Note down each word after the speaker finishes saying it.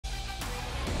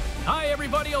Hi,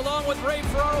 everybody. Along with Ray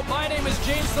Ferraro, my name is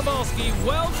James Cebulski.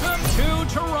 Welcome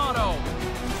to Toronto.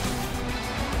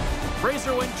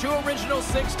 Fraser, when two original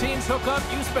six teams hook up,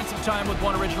 you spent some time with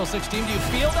one original six team. Do you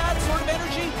feel that sort of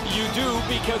energy? You do,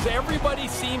 because everybody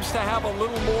seems to have a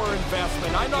little more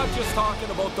investment. I'm not just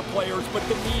talking about the players, but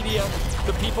the media,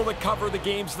 the people that cover the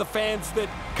games, the fans that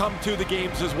come to the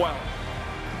games as well.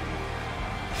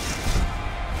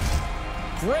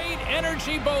 Great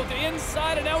energy both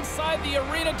inside and outside the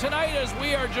arena tonight as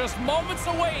we are just moments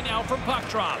away now from puck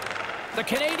drop. The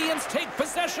Canadiens take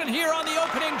possession here on the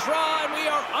opening draw, and we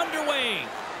are underway.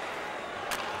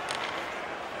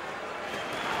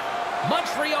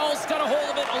 Montreal's got a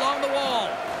hold of it along the wall.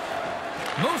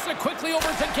 Moves it quickly over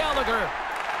to Gallagher.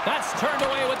 That's turned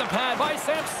away with the pad by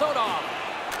Samsonov.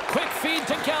 Quick feed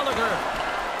to Gallagher.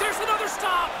 There's another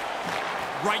stop.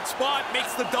 Right spot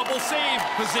makes the double save.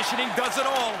 Positioning does it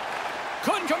all.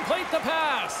 Couldn't complete the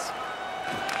pass.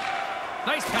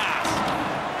 Nice pass.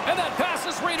 And that pass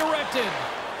is redirected.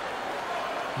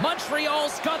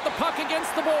 Montreal's got the puck against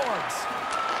the boards.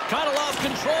 Kind of lost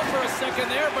control for a second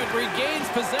there, but regains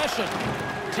possession.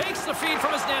 Takes the feed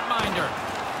from his netminder.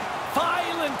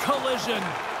 Violent collision.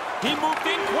 He moved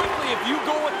in quickly. If you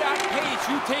go at that pace,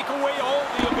 you take away all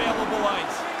the available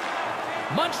ice.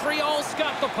 Montreal's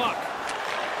got the puck.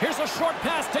 Here's a short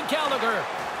pass to Gallagher.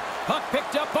 Puck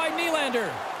picked up by Nylander.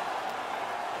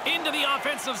 Into the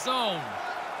offensive zone.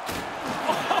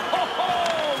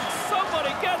 Oh, somebody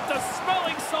get the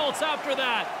smelling salts after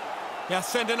that. Yeah,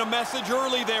 sending a message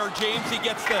early there, James. He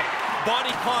gets the body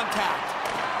contact.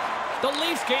 The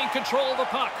Leafs gain control of the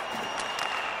puck.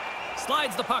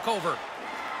 Slides the puck over.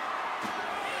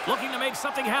 Looking to make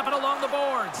something happen along the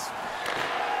boards.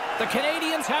 The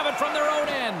Canadiens have it from their own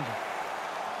end.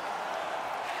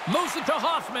 Moves it to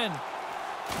Hoffman.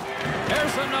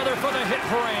 There's another for the hit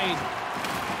parade.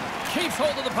 Keeps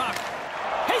hold of the puck.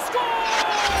 He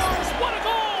scores! What a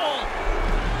goal!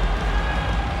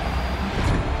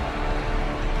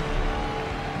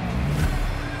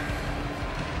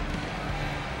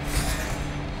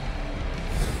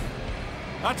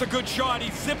 That's a good shot.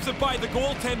 He zips it by the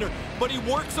goaltender, but he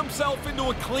works himself into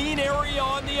a clean area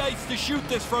on the ice to shoot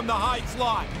this from the high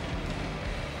slot.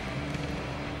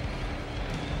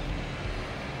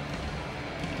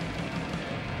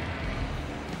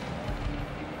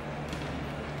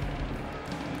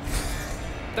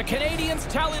 The Canadiens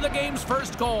tally the game's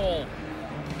first goal.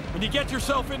 When you get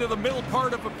yourself into the middle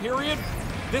part of a period,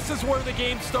 this is where the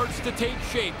game starts to take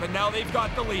shape, and now they've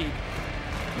got the lead.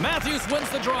 Matthews wins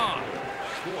the draw.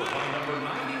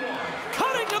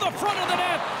 Cutting to the front of the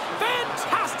net.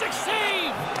 Fantastic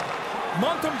save.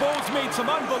 Montembeau's made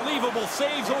some unbelievable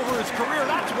saves over his career.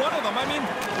 That's one of them. I mean,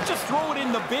 just throw it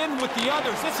in the bin with the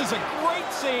others. This is a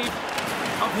great save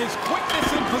of his quickness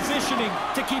and positioning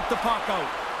to keep the puck out.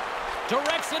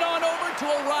 Directs it on over to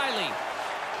O'Reilly.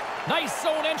 Nice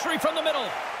zone entry from the middle.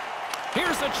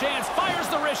 Here's a chance. Fires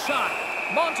the wrist shot.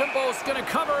 Montembeau's going to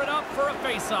cover it up for a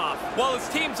face-off. While his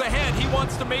team's ahead, he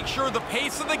wants to make sure the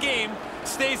pace of the game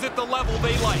stays at the level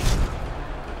they like.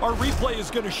 Our replay is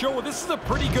going to show this is a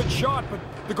pretty good shot, but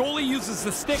the goalie uses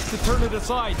the stick to turn it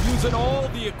aside, using all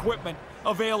the equipment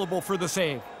available for the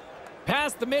save.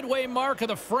 Past the midway mark of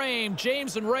the frame,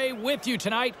 James and Ray with you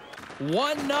tonight.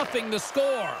 1-0 the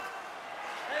score.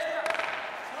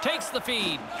 Takes the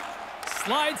feed.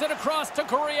 Slides it across to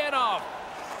Koreanov.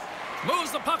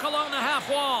 Moves the puck along the half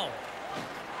wall.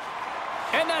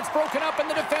 And that's broken up in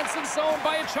the defensive zone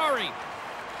by Achari.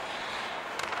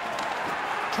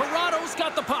 Toronto's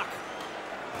got the puck.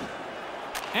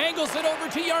 Angles it over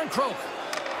to Yarncroke.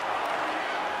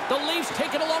 The Leafs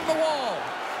take it along the wall.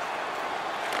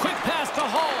 Quick pass to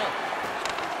Hall.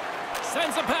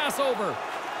 Sends a pass over.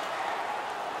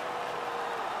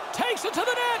 Takes it to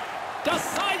the net.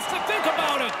 Decides to think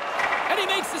about it. And he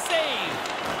makes the save.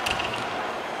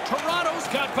 Toronto's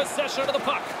got possession of the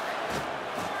puck.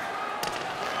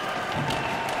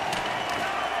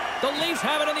 The Leafs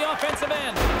have it in the offensive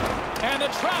end. And the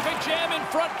traffic jam in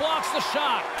front blocks the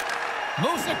shot.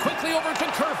 Moves it quickly over to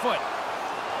Kerfoot.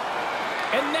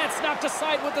 And that's knocked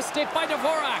aside with the stick by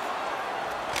Dvorak.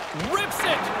 Rips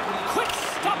it. Quick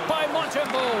stop by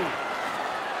Montembeau.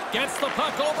 Gets the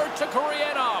puck over to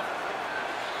Koreanov.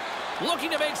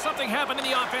 Looking to make something happen in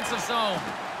the offensive zone.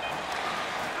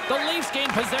 The Leafs gain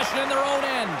possession in their own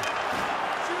end.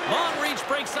 Long reach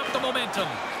breaks up the momentum.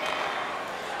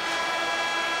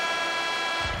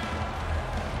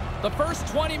 The first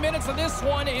 20 minutes of this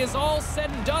one is all said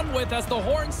and done with as the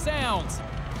horn sounds.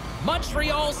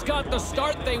 Montreal's got the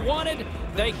start they wanted.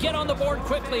 They get on the board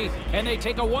quickly, and they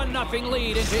take a 1-0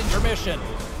 lead into intermission.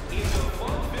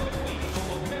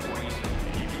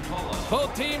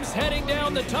 Both teams heading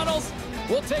down the tunnels.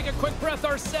 We'll take a quick breath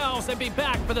ourselves and be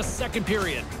back for the second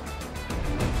period.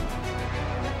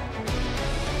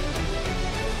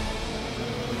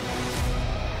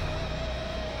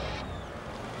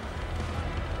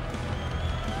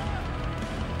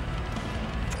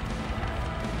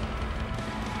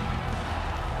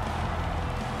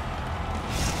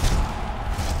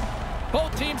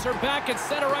 Both teams are back at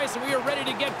center ice, and we are ready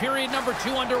to get period number 2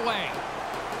 underway.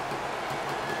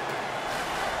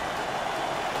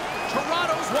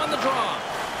 Toronto's won the draw.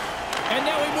 And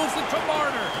now he moves it to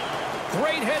Marner.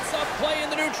 Great heads-up play in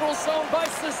the neutral zone by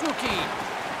Suzuki.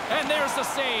 And there's the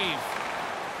save.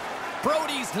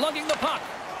 Brody's lugging the puck.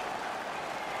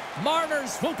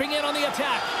 Marner's swooping in on the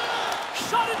attack.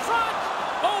 Shot in front!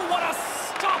 Oh, what a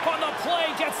stop on the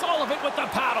play. Gets all of it with the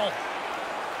paddle.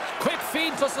 Quick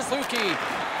feed to Suzuki.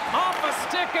 Off a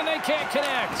stick, and they can't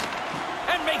connect.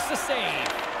 And makes the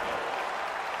save.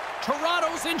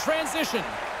 Toronto's in transition.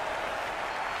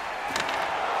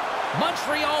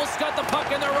 Montreal's got the puck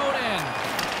in their own end.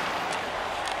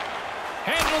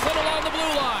 Handles it along the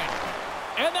blue line.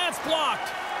 And that's blocked.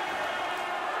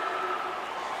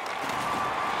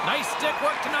 Nice stick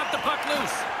work to knock the puck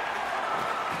loose.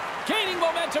 Gaining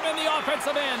momentum in the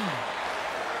offensive end.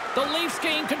 The Leafs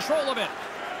gain control of it.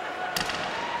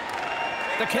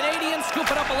 The Canadiens scoop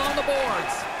it up along the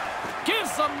boards.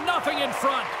 Gives them nothing in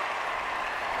front.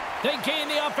 They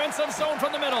gain the offensive zone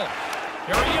from the middle.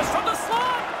 Here he is from the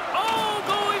slot. Oh,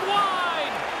 going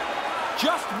wide.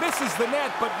 Just misses the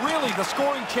net, but really the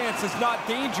scoring chance is not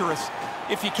dangerous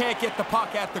if you can't get the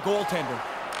puck at the goaltender.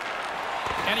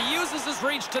 And he uses his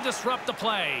reach to disrupt the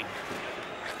play.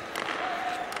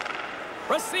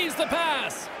 Receives the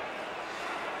pass.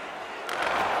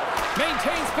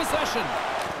 Maintains possession.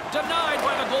 Denied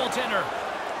by the goaltender.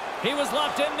 He was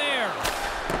locked in there.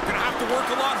 Gonna have to work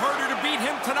a lot harder to beat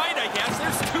him tonight, I guess.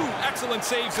 There's 2 excellent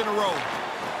saves in a row.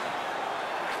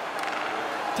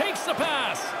 Takes the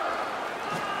pass.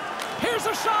 Here's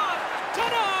a shot.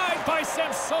 Denied by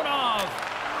Samsonov.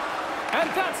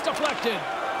 And that's deflected.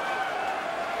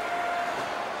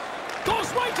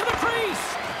 Goes right to the crease.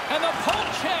 And the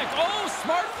poke check. Oh,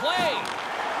 smart play.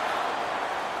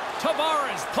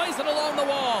 Tavares plays it along the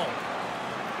wall.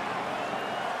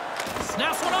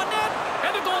 Snaps one on net,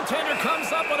 and the goaltender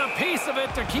comes up with a piece of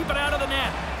it to keep it out of the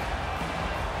net.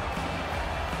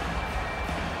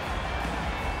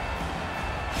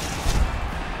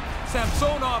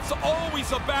 Samsonov's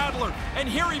always a battler, and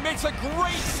here he makes a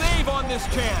great save on this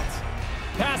chance.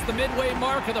 Past the midway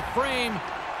mark of the frame,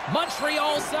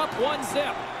 Montreal's up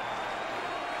 1-0.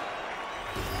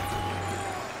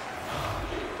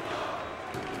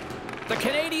 The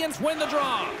Canadiens win the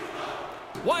draw.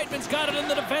 Weidman's got it in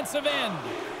the defensive end.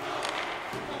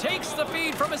 Takes the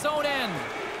feed from his own end.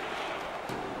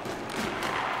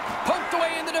 Poked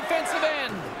away in the defensive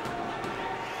end.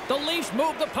 The Leafs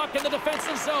move the puck in the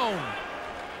defensive zone.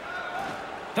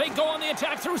 They go on the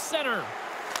attack through center.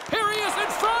 Here he is in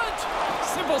front.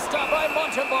 Simple stop by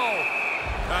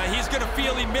Montembeault. He's going to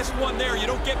feel he missed one there. You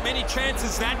don't get many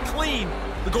chances that clean.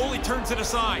 The goalie turns it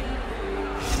aside.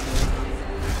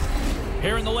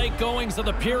 Here in the late goings of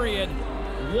the period,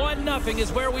 1-0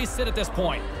 is where we sit at this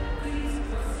point.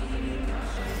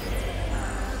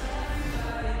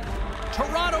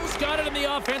 Toronto's got it in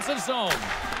the offensive zone.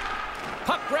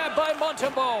 Puck grab by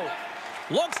Montembeault.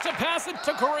 Looks to pass it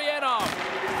to Koreanov.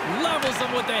 Levels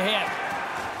him with the hit.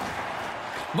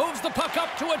 Moves the puck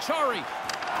up to Achari.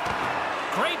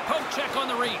 Great poke check on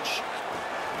the reach.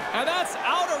 And that's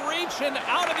out of reach and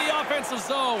out of the offensive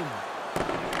zone.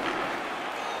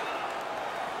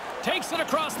 Takes it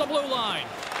across the blue line.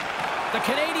 The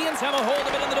Canadiens have a hold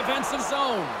of it in the defensive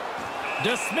zone.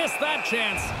 Dismiss that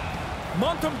chance.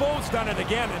 Montembeault's done it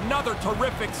again. Another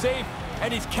terrific save,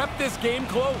 and he's kept this game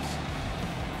close.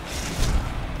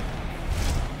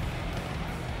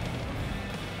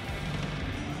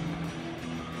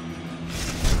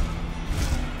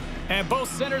 And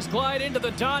both centers glide into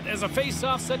the dot as a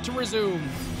face-off set to resume.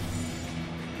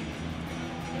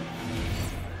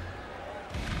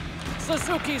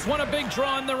 Suzuki's won a big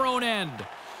draw in their own end.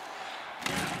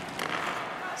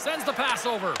 Sends the pass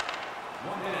over.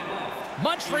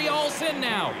 Montreal's in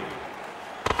now.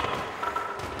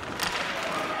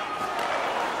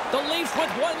 The Leafs with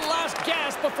one last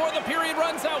gasp before the period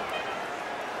runs out.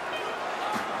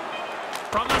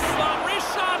 From the slot,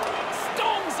 wrist shot.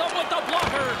 Stones him with the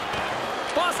blocker.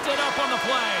 Busted up on the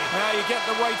play. Now you get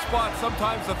in the right spot.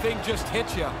 Sometimes the thing just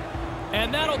hits you.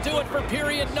 And that'll do it for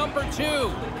period number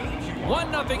 2.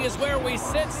 1-0 is where we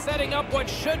sit, setting up what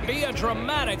should be a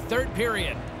dramatic third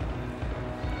period.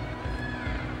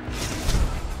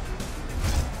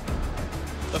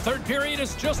 third period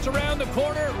is just around the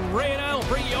corner. Ray and I will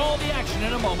bring you all the action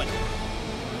in a moment.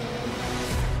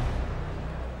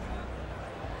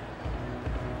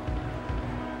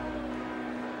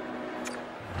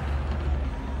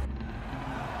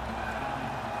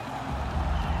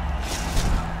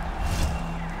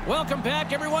 Welcome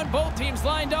back, everyone. Both teams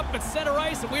lined up at center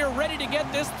ice, and we are ready to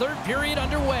get this third period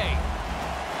underway.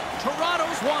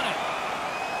 Toronto's won it.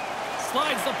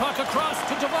 Slides the puck across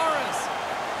to Tavares.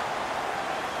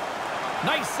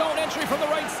 Nice zone entry from the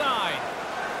right side.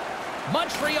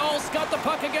 Montreal's got the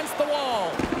puck against the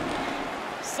wall.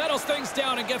 Settles things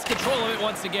down and gets control of it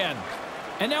once again.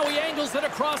 And now he angles it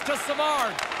across to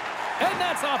Savard. And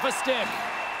that's off a stick.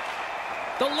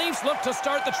 The Leafs look to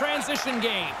start the transition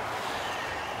game.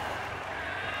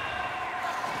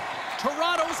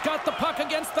 Toronto's got the puck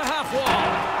against the half wall.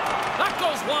 That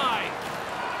goes wide.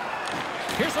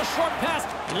 Here's a short pass.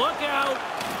 Look out.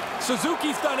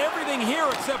 Suzuki's done everything here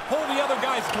except pull the other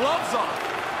guy's gloves off.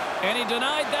 And he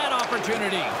denied that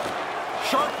opportunity.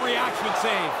 Sharp reaction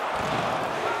save.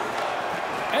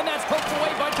 And that's poked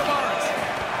away by Tavares.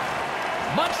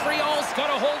 Montreal's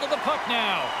got a hold of the puck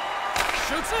now.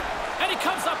 Shoots it, and he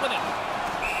comes up with it.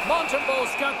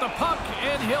 Montembeault's got the puck,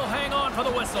 and he'll hang on for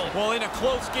the whistle. Well, in a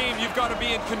close game, you've got to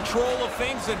be in control of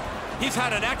things, and he's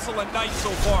had an excellent night so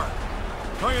far.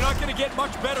 Well, you're not going to get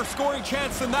much better scoring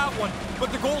chance than that one,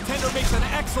 but the goaltender makes an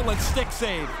excellent stick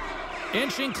save.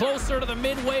 Inching closer to the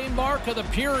midway mark of the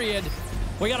period.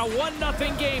 We got a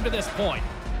 1-0 game to this point.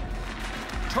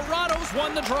 Toronto's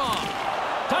won the draw.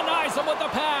 Denies him with the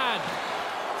pad.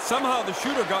 Somehow the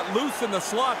shooter got loose in the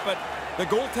slot, but the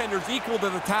goaltender's equal to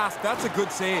the task. That's a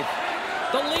good save.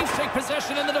 The Leafs take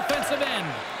possession in the defensive end.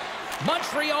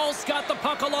 Montreal's got the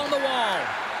puck along the wall.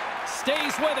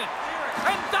 Stays with it.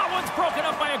 And that one's broken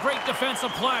up by a great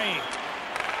defensive play.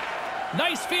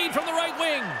 Nice feed from the right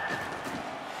wing.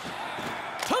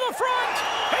 To the front.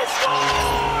 He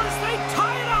scores! They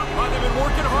tie it up. They've been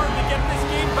working hard to get this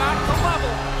game back to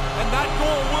level, and that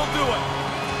goal will do it.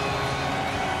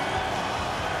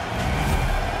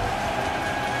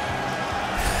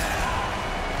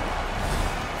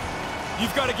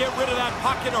 You've got to get rid of that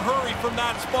puck in a hurry from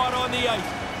that spot on the ice.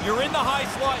 You're in the high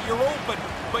slot, you're open,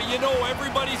 but you know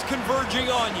everybody's converging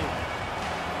on you.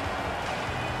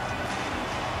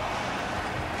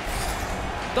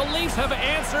 The Leafs have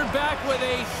answered back with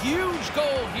a huge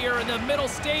goal here in the middle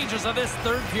stages of this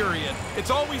third period. It's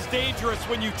always dangerous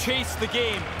when you chase the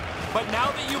game, but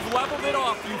now that you've leveled it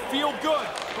off, you feel good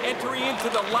entering into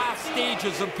the last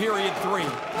stages of period 3.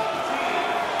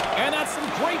 And that's some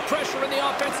great pressure in the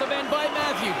offensive end by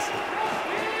Matthews.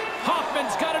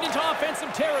 Hoffman's got it into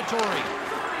offensive territory.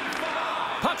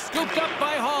 Puck scooped up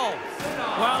by Hall.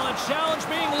 Well, a challenge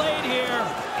being laid here.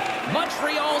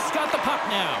 Montreal's got the puck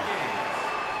now.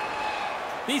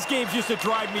 These games used to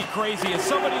drive me crazy. As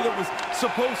somebody that was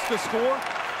supposed to score,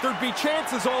 there'd be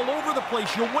chances all over the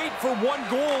place. You wait for one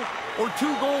goal or 2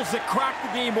 goals that crack the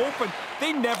game open.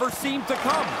 They never seem to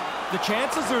come. The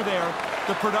chances are there.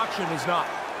 The production is not.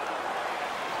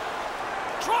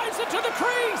 Drives it to the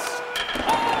crease.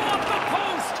 Oh, off the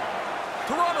post.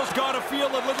 Toronto's got to feel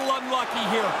a little unlucky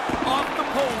here. Off the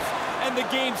post, and the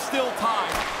game's still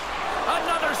tied.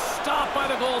 Another stop by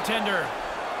the goaltender.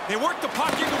 They work the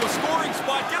puck into a scoring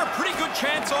spot, get a pretty good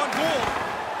chance on goal.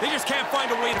 They just can't find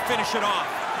a way to finish it off.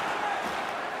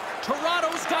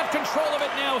 Toronto's got control of it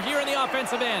now here in the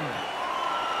offensive end.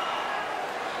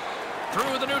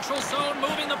 Through the neutral zone,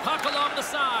 moving the puck along the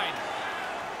side.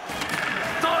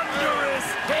 Thunderous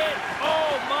hit.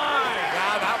 Oh, my.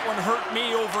 Yeah, that one hurt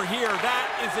me over here. That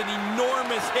is an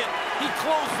enormous hit. He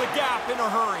closed the gap in a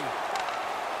hurry.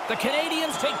 The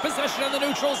Canadiens take possession of the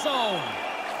neutral zone.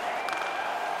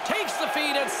 Takes the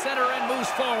feed at center and moves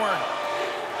forward.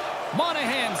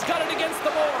 Monahan's got it against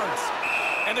the boards.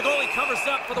 And the goalie covers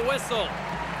up for the whistle.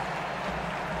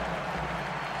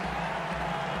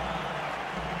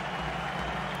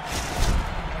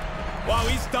 Wow,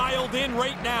 he's dialed in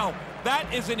right now. That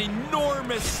is an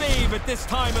enormous save at this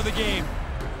time of the game.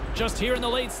 Just here in the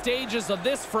late stages of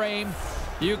this frame,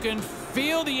 you can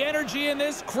feel the energy in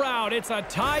this crowd. It's a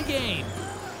tie game.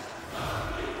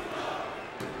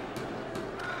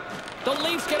 The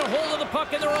Leafs get a hold of the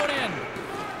puck in their own end.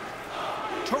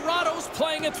 Toronto's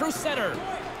playing it through center.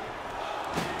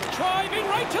 Driving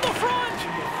right to the front.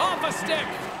 Off a stick.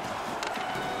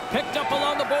 Picked up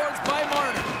along the boards by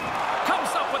Martin. Comes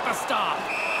up with the stop.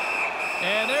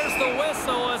 And there's the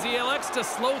whistle as he elects to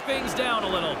slow things down a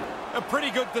little. A pretty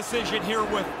good decision here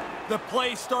with the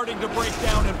play starting to break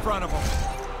down in front of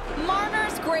him.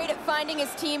 Marner's great at finding his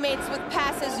teammates with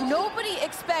passes nobody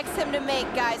expects him to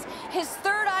make, guys. His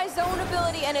third eye high zone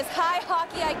ability and his high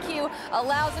hockey IQ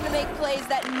allows him to make plays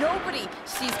that nobody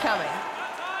sees coming.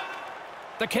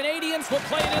 The Canadiens will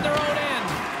play it in their own end.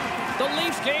 The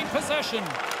Leafs gain possession.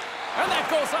 And that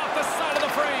goes off the side of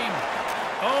the frame.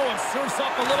 Oh, and surfs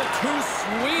up a little too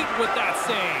sweet with that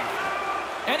save.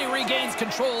 And he regains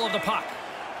control of the puck.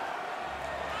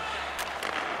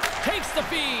 Takes the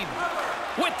feed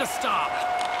with the stop.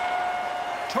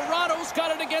 Toronto's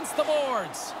got it against the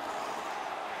boards.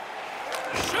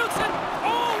 Shoots it.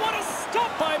 Oh, what a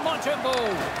stop by Montreal.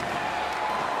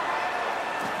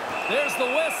 There's the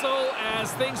whistle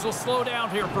as things will slow down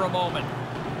here for a moment.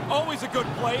 Always a good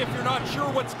play if you're not sure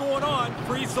what's going on.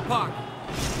 Freeze the puck.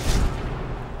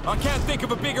 I can't think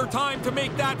of a bigger time to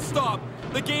make that stop.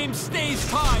 The game stays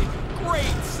tied.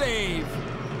 Great save.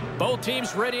 Both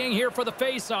teams readying here for the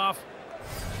face-off.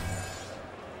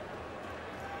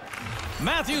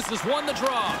 Matthews has won the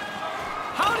draw.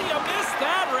 How do you miss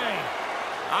that, Ray?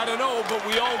 I don't know, but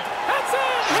we all... That's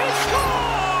it! He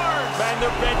scores! Man,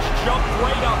 their bench jumped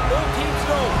right up. Both teams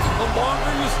know the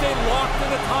longer you stay locked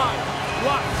in a tie,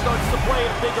 luck starts to play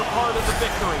a bigger part of the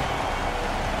victory.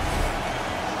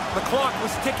 The clock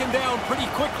was ticking down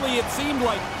pretty quickly, it seemed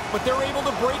like, but they're able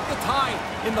to break the tie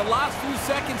in the last few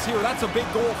seconds here. That's a big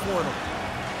goal for them.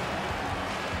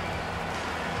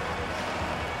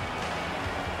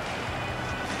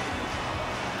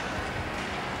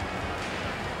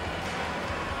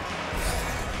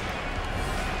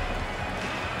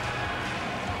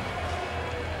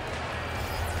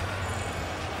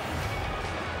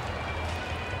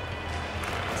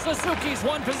 Suzuki's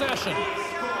won possession.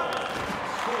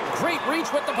 Great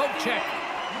reach with the poke check.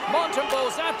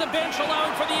 Montembeau's at the bench,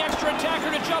 allowing for the extra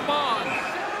attacker to jump on.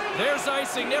 There's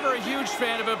icing. Never a huge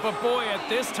fan of it, but boy, at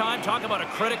this time, talk about a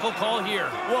critical call here.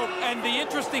 Well, and the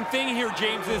interesting thing here,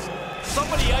 James, is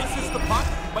somebody ices the puck,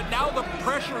 but now the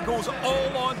pressure goes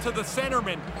all onto the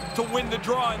centerman to win the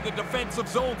draw in the defensive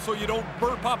zone so you don't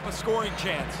burp up a scoring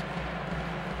chance.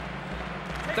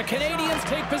 The Canadiens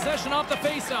take possession off the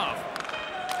faceoff.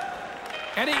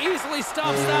 And he easily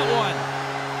stops that one.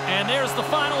 And there's the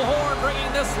final horn,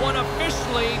 bringing this one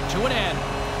officially to an end.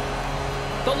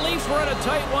 The Leafs were in a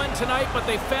tight one tonight, but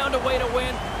they found a way to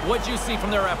win. What'd you see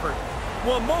from their effort?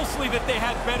 Well, mostly that they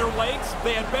had better legs.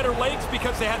 They had better legs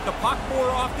because they had the puck more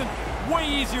often. Way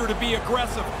easier to be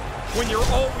aggressive when you're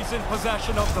always in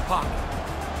possession of the puck.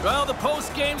 Well, the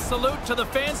post-game salute to the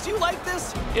fans. Do you like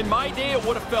this? In my day, it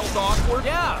would have felt awkward.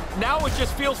 Yeah. Now it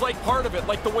just feels like part of it,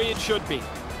 like the way it should be.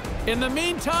 In the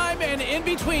meantime and in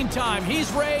between time,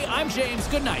 he's Ray, I'm James.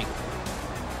 Good night.